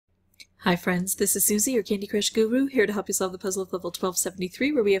Hi friends, this is Susie, your Candy Crush Guru, here to help you solve the puzzle of level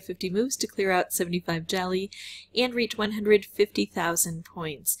 1273, where we have 50 moves to clear out 75 jelly and reach 150,000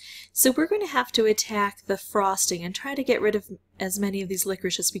 points. So we're going to have to attack the frosting and try to get rid of as many of these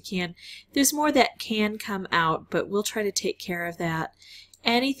licorice as we can. There's more that can come out, but we'll try to take care of that.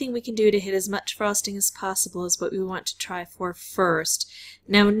 Anything we can do to hit as much frosting as possible is what we want to try for first.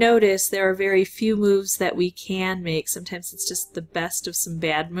 Now notice there are very few moves that we can make. Sometimes it's just the best of some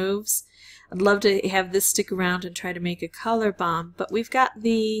bad moves. I'd love to have this stick around and try to make a color bomb, but we've got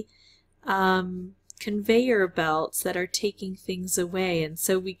the conveyor belts that are taking things away, and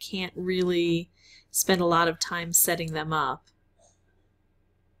so we can't really spend a lot of time setting them up.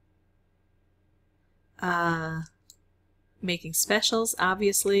 Making specials,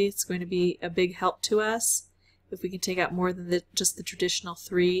 obviously, it's going to be a big help to us if we can take out more than just the traditional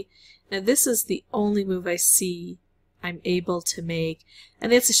 3. Now this is the only move I see I'm able to make,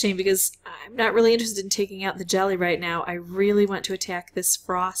 and that's a shame because I'm not really interested in taking out the jelly right now. I really want to attack this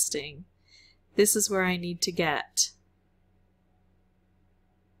frosting. This is where I need to get.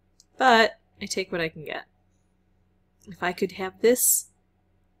 But I take what I can get. If I could have this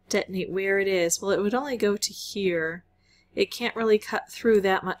detonate where it is, well, it would only go to here. It can't really cut through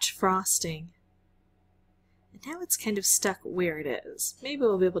that much frosting. And now it's kind of stuck where it is. Maybe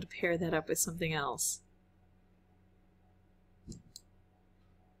we'll be able to pair that up with something else.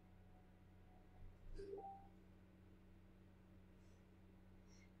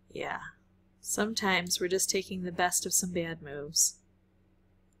 Yeah, sometimes we're just taking the best of some bad moves.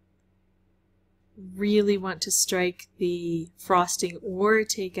 Really want to strike the frosting or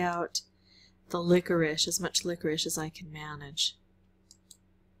take out the licorice, as much licorice as I can manage.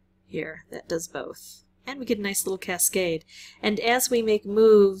 Here, that does both. And we get a nice little cascade. And as we make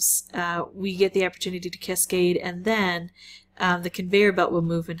moves, we get the opportunity to cascade, and then the conveyor belt will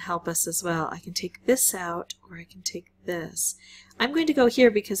move and help us as well. I can take this out, or I can take this. I'm going to go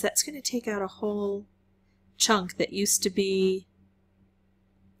here because that's going to take out a whole chunk that used to be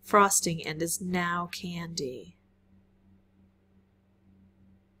frosting and is now candy.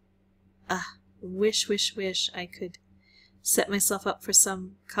 Wish I could set myself up for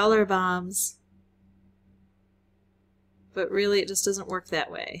some color bombs. But really it just doesn't work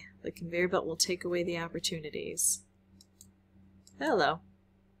that way. The conveyor belt will take away the opportunities. Hello.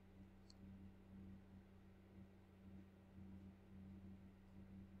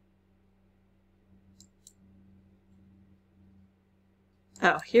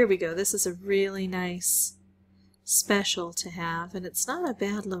 Oh, here we go. This is a really nice special to have, and it's not a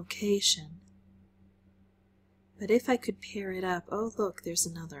bad location. But if I could pair it up... Oh, look, there's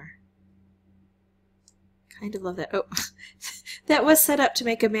another. Kind of love that. Oh, that was set up to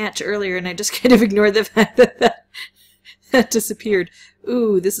make a match earlier, and I just kind of ignored the fact that that disappeared.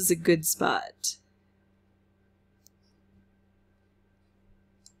 Ooh, this is a good spot.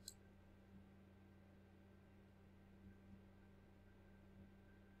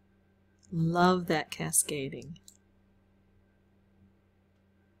 Love that cascading.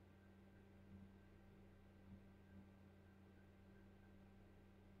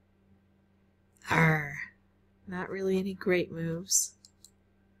 Arr. Not really any great moves.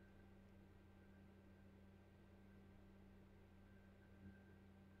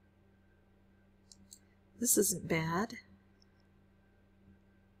 This isn't bad.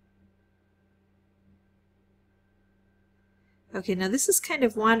 Okay, now this is kind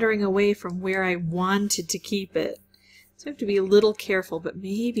of wandering away from where I wanted to keep it. So I have to be a little careful, but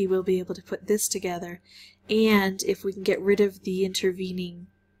maybe we'll be able to put this together. And if we can get rid of the intervening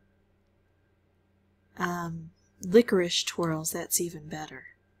licorice twirls, that's even better.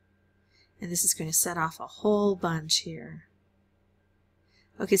 And this is going to set off a whole bunch here.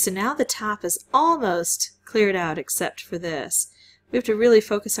 Okay, so now the top is almost cleared out except for this. We have to really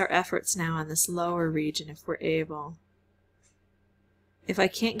focus our efforts now on this lower region if we're able. If I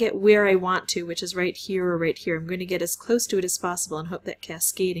can't get where I want to, which is right here or right here, I'm going to get as close to it as possible and hope that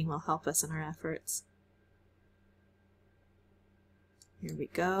cascading will help us in our efforts. Here we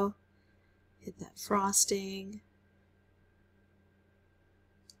go. Hit that frosting.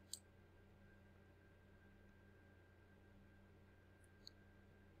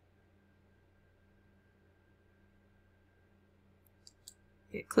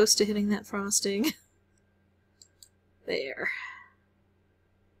 Get close to hitting that frosting. There.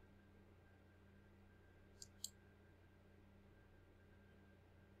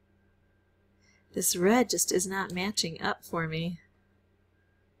 This red just is not matching up for me.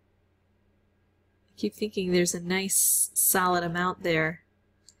 I keep thinking there's a nice solid amount there.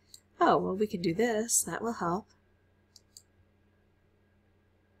 Oh, well, we can do this. That will help.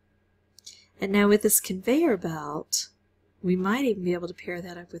 And now with this conveyor belt, we might even be able to pair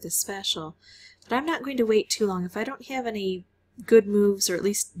that up with a special. But I'm not going to wait too long. If I don't have any good moves, or at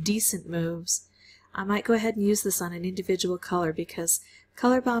least decent moves, I might go ahead and use this on an individual color, because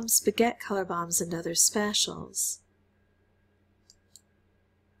color bombs beget color bombs and other specials.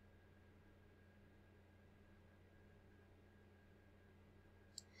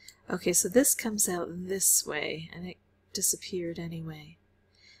 Okay, so this comes out this way, and it disappeared anyway.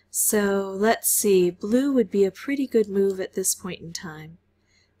 So let's see, blue would be a pretty good move at this point in time.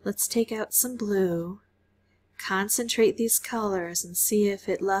 Let's take out some blue, concentrate these colors, and see if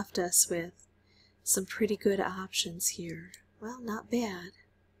it left us with some pretty good options here. Well, not bad.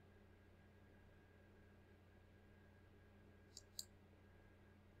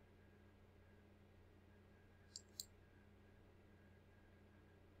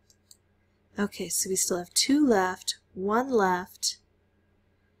 Okay, so we still have 2 left, 1 left,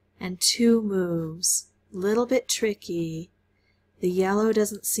 and 2 moves. Little bit tricky. The yellow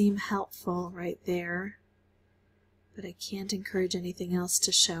doesn't seem helpful right there, but I can't encourage anything else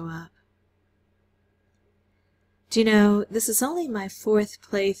to show up. Do you know, this is only my 4th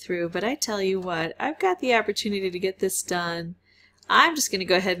playthrough, but I tell you what, I've got the opportunity to get this done. I'm just going to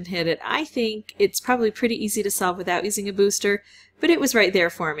go ahead and hit it. I think it's probably pretty easy to solve without using a booster, but it was right there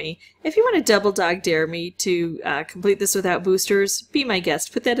for me. If you want to double dog dare me to complete this without boosters, be my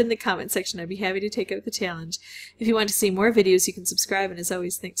guest. Put that in the comment section. I'd be happy to take up the challenge. If you want to see more videos, you can subscribe, and as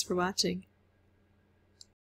always, thanks for watching.